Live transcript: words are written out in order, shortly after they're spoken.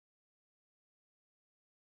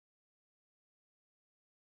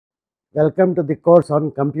Welcome to the course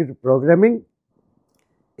on computer programming.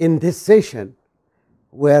 In this session,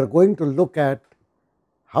 we are going to look at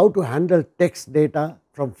how to handle text data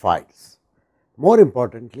from files. More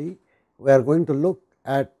importantly, we are going to look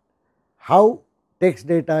at how text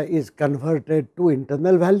data is converted to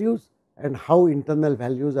internal values and how internal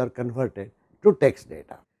values are converted to text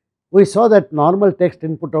data. We saw that normal text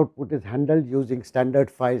input output is handled using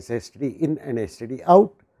standard files std in and std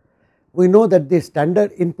out. We know that the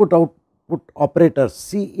standard input output operators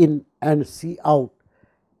cin and cout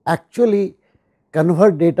actually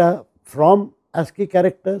convert data from ASCII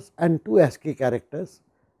characters and to ASCII characters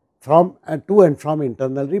from to and from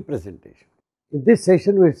internal representation. In this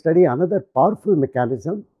session, we will study another powerful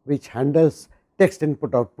mechanism which handles text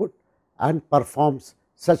input output and performs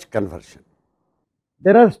such conversion.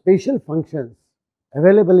 There are special functions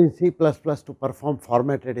available in C++ to perform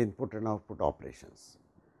formatted input and output operations.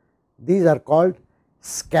 These are called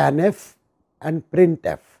scanf and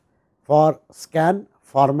printf. For scan,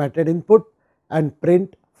 formatted input, and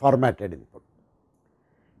print, formatted input.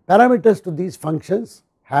 Parameters to these functions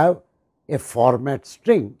have a format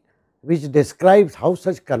string which describes how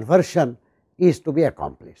such conversion is to be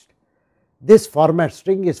accomplished. This format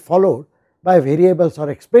string is followed by variables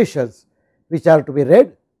or expressions which are to be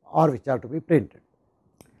read or which are to be printed.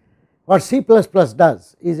 What C++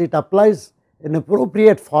 does is it applies an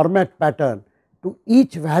appropriate format pattern to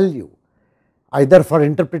each value, either for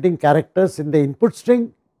interpreting characters in the input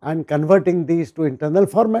string and converting these to internal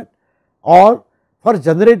format, or for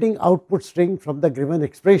generating output string from the given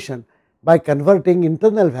expression by converting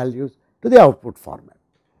internal values to the output format.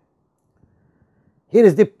 Here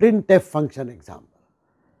is the printf function example.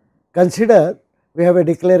 Consider we have a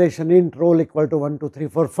declaration int roll equal to 1, 2, 3,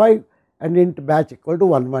 4, 5 and int batch equal to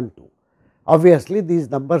 1, 1, 2. Obviously, these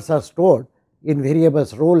numbers are stored in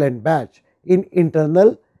variables roll and batch in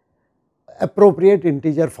internal appropriate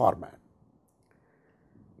integer format.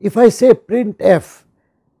 If I say printf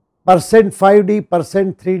 %5d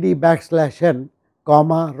 %3d \n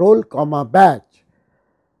comma roll comma batch,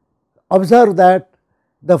 observe that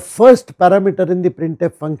the first parameter in the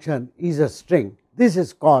printf function is a string. This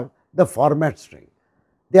is called the format string.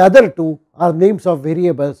 The other two are names of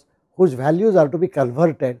variables whose values are to be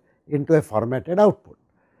converted into a formatted output.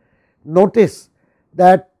 Notice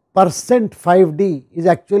that %5d is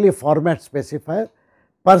actually a format specifier,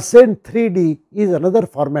 %3d is another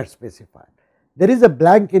format specifier. There is a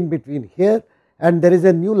blank in between here and there is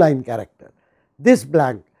a new line character. This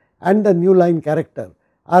blank and the new line character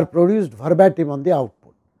are produced verbatim on the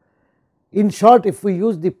output. In short, if we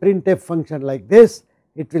use the printf function like this,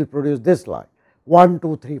 it will produce this line 1,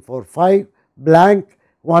 2, 3, 4, 5 blank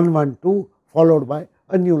 1, 1, 2 followed by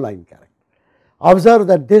a new line character. Observe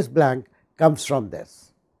that this blank comes from this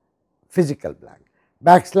physical blank.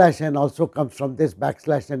 \n also comes from this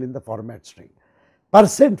 \n in the format string.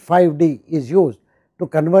 %5d is used to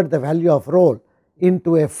convert the value of roll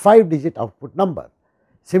into a 5-digit output number.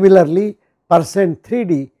 Similarly,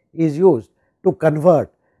 %3d is used to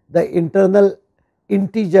convert the internal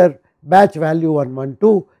integer batch value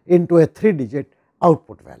 112 into a 3-digit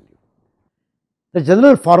output value. The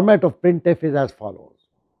general format of printf is as follows.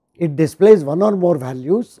 It displays one or more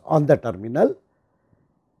values on the terminal.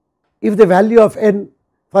 If the value of n,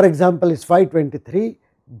 for example, is 523,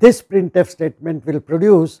 this printf statement will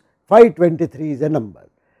produce 523 is a number.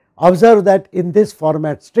 Observe that in this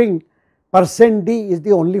format string, %d is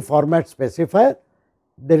the only format specifier.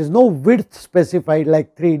 There is no width specified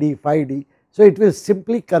like 3d, 5d. So, it will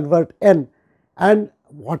simply convert n and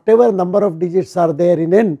whatever number of digits are there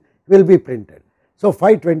in n will be printed. So,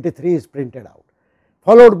 523 is printed out,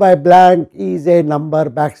 followed by blank is a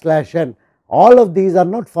number \n. All of these are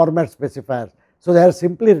not format specifiers. So, they are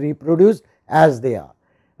simply reproduced as they are.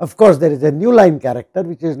 Of course, there is a new line character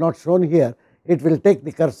which is not shown here. It will take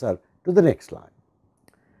the cursor to the next line.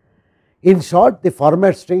 In short, the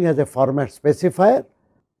format string has a format specifier.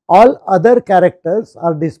 All other characters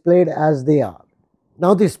are displayed as they are.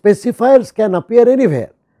 Now, the specifiers can appear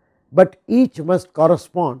anywhere, but each must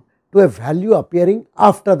correspond to a value appearing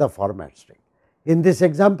after the format string. In this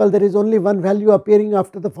example, there is only one value appearing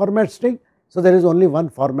after the format string. So, there is only one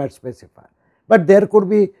format specifier, but there could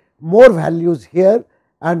be more values here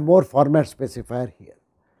and more format specifier here.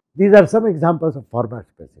 These are some examples of format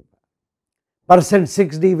specifier.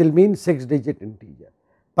 %6d will mean 6-digit integer.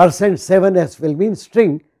 %7s will mean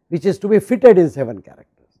string which is to be fitted in 7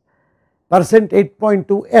 characters.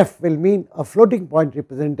 %8.2f will mean a floating point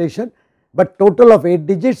representation, but total of 8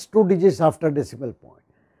 digits, 2 digits after decimal point.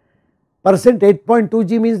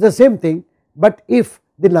 %8.2g means the same thing, but if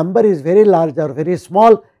the number is very large or very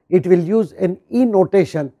small, it will use an E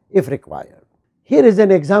notation if required. Here is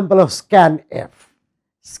an example of scanf.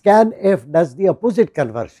 Scanf does the opposite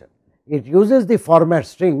conversion. It uses the format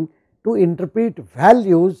string to interpret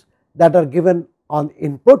values that are given on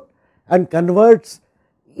input and converts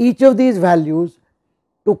each of these values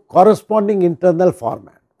to corresponding internal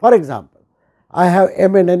format. For example, I have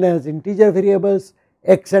m and n as integer variables,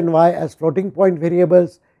 x and y as floating point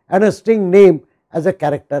variables, and a string name as a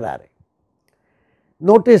character array.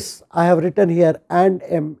 Notice I have written here and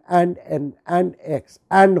m and n and x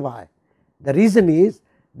and y. The reason is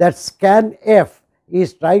that scanf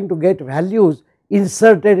is trying to get values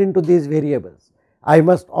inserted into these variables. I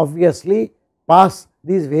must obviously pass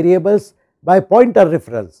these variables by pointer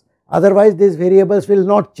reference, otherwise these variables will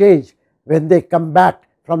not change when they come back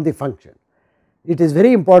from the function. It is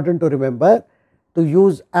very important to remember to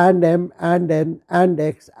use and m and n and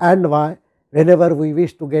x and y whenever we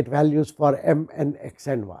wish to get values for m and x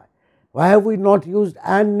and y. Why have we not used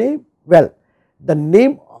and name? Well, the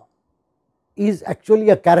name is actually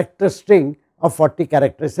a character string of 40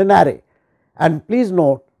 characters in array, and please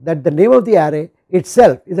note that the name of the array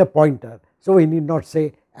itself is a pointer, so we need not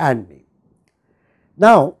say and name.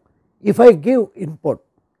 Now, if I give input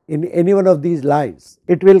in any one of these lines,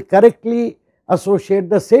 it will correctly associate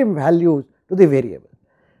the same values to the variable.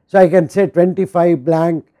 So, I can say 25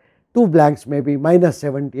 blank, 2 blanks maybe minus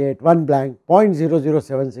 78, 1 blank,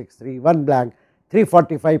 0.00763, 1 blank,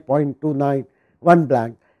 345.29, 1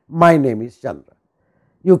 blank, my name is Chandra.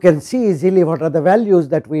 You can see easily what are the values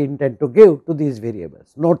that we intend to give to these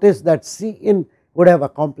variables. Notice that cin would have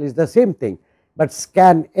accomplished the same thing, but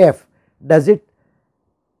scanf does it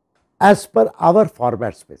as per our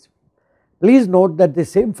format specification. Please note that the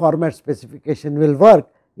same format specification will work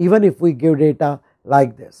even if we give data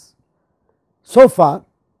like this. So far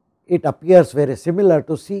it appears very similar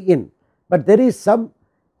to cin, but there is some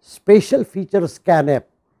special feature scanf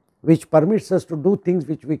which permits us to do things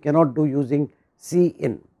which we cannot do using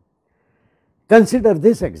cin. Consider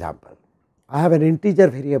this example. I have an integer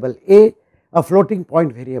variable a floating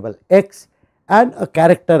point variable x, and a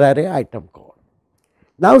character array item code.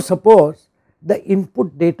 Now suppose the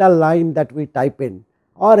input data line that we type in,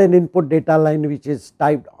 or an input data line which is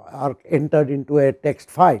typed or entered into a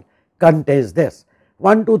text file, contains this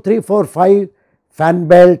 12345 fan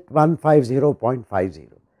belt 150.50.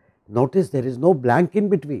 Notice there is no blank in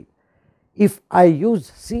between. If I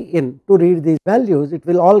use cin to read these values, it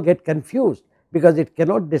will all get confused because it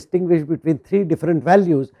cannot distinguish between 3 different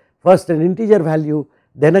values, first an integer value,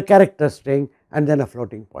 then a character string, and then a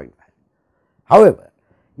floating point value. However,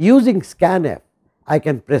 using scanf, I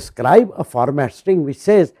can prescribe a format string which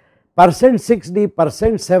says %6d,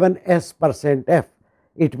 %7s, %f.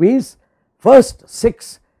 It means first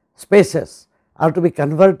 6 spaces are to be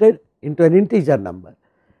converted into an integer number.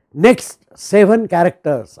 Next 7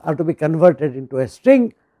 characters are to be converted into a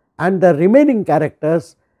string, and the remaining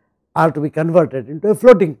characters are to be converted into a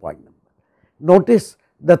floating point number. Notice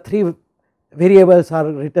the 3 variables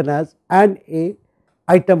are written as and a,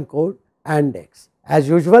 item code, and x. As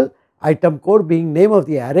usual, item code being name of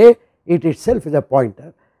the array, it itself is a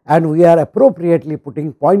pointer, and we are appropriately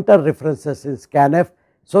putting pointer references in scanf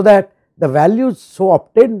so that the values so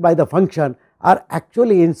obtained by the function are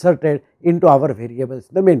actually inserted into our variables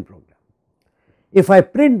in the main program. If I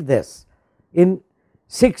print this in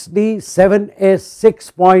 6d, 7s,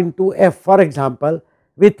 6.2f for example,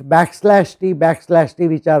 with \t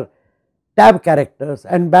which are tab characters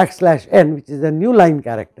and \n which is a new line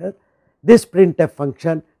character, this printf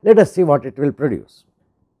function, let us see what it will produce.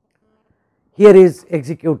 Here is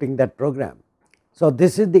executing that program. So,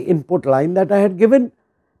 this is the input line that I had given.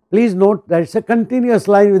 Please note that it is a continuous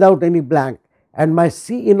line without any blank, and my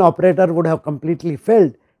cin operator would have completely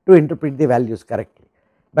failed to interpret the values correctly,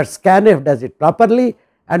 but scanf does it properly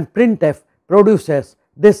and printf produces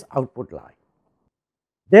this output line.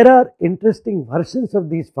 There are interesting versions of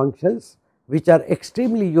these functions which are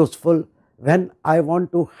extremely useful when I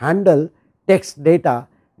want to handle text data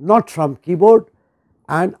not from keyboard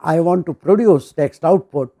and I want to produce text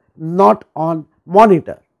output not on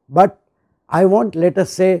monitor, but I want, let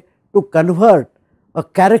us say, to convert a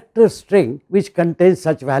character string which contains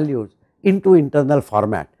such values into internal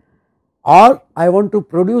format, or I want to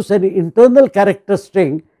produce an internal character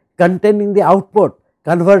string containing the output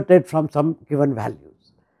converted from some given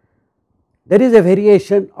values. There is a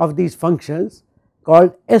variation of these functions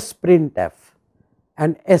called sprintf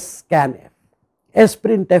and scanf.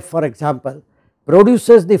 Sprintf, for example,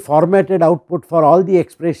 produces the formatted output for all the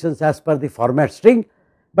expressions as per the format string,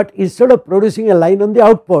 but instead of producing a line on the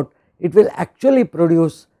output, it will actually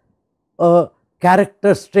produce a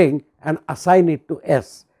character string and assign it to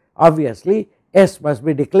s. Obviously, S must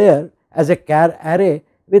be declared as a char array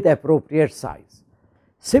with appropriate size.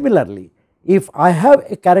 Similarly, if I have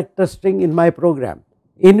a character string in my program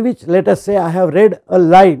in which, let us say, I have read a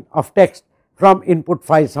line of text from input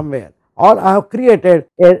file somewhere, or I have created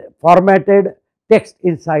a formatted text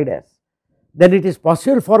inside S, then it is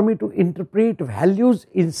possible for me to interpret values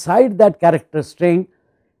inside that character string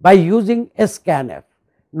by using a scanf.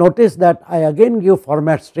 Notice that I again give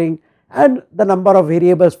format string and the number of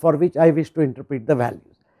variables for which I wish to interpret the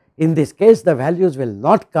values. In this case, the values will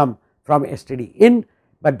not come from stdin,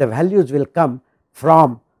 but the values will come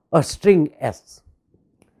from a string S.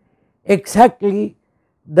 Exactly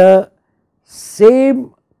the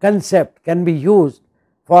same concept can be used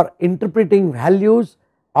for interpreting values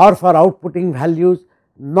or for outputting values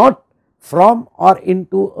not from or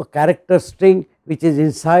into a character string which is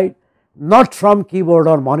inside, not from keyboard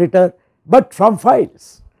or monitor, but from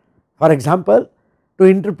files. For example, to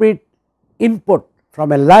interpret input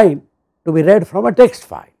from a line to be read from a text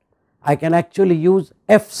file, I can actually use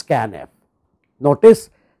fscanf. Notice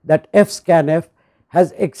that fscanf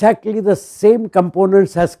has exactly the same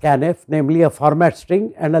components as scanf, namely a format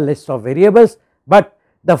string and a list of variables, but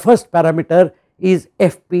the first parameter is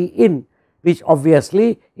fpin, which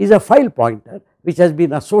obviously is a file pointer which has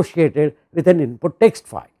been associated with an input text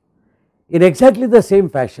file. In exactly the same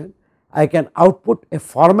fashion, I can output a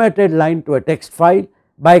formatted line to a text file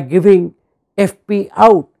by giving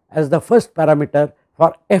fpout as the first parameter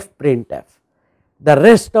for fprintf. The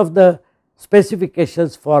rest of the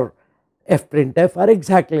specifications for fprintf are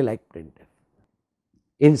exactly like printf.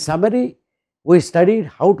 In summary, we studied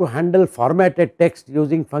how to handle formatted text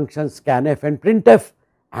using functions scanf and printf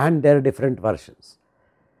and their different versions.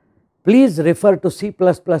 Please refer to C++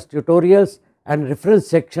 tutorials and reference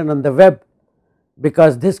section on the web,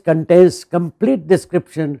 because this contains complete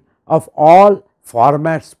description of all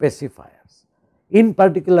format specifiers. In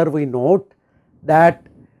particular, we note that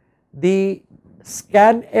the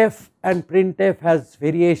scanf and printf has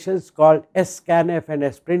variations called scanf and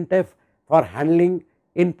sprintf for handling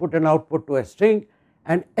input and output to a string,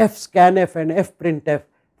 and fscanf and fprintf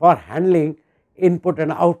for handling input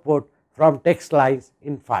and output from text lines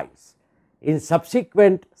in files. In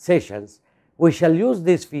subsequent sessions, we shall use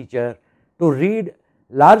this feature to read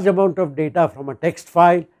large amount of data from a text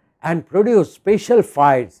file and produce special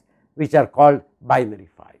files which are called binary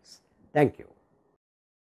files. Thank you.